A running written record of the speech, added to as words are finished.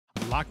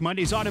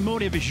Lochmondy's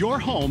Automotive is your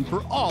home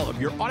for all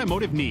of your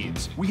automotive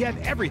needs. We have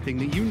everything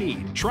that you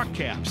need: truck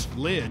caps,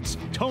 lids,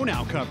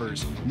 tonneau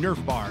covers,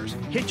 Nerf bars,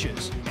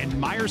 hitches, and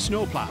Meyer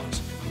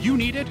snowplows. You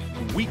need it,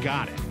 we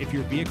got it. If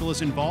your vehicle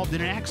is involved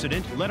in an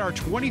accident, let our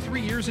 23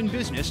 years in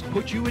business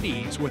put you at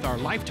ease with our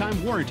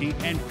lifetime warranty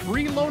and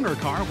free loaner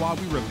car while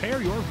we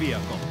repair your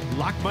vehicle.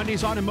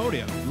 Lochmondy's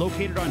Automotive,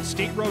 located on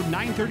State Road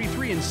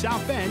 933 in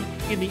South Bend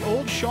in the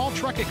old Shaw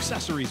Truck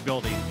Accessories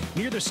building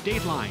near the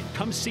state line.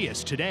 Come see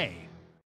us today.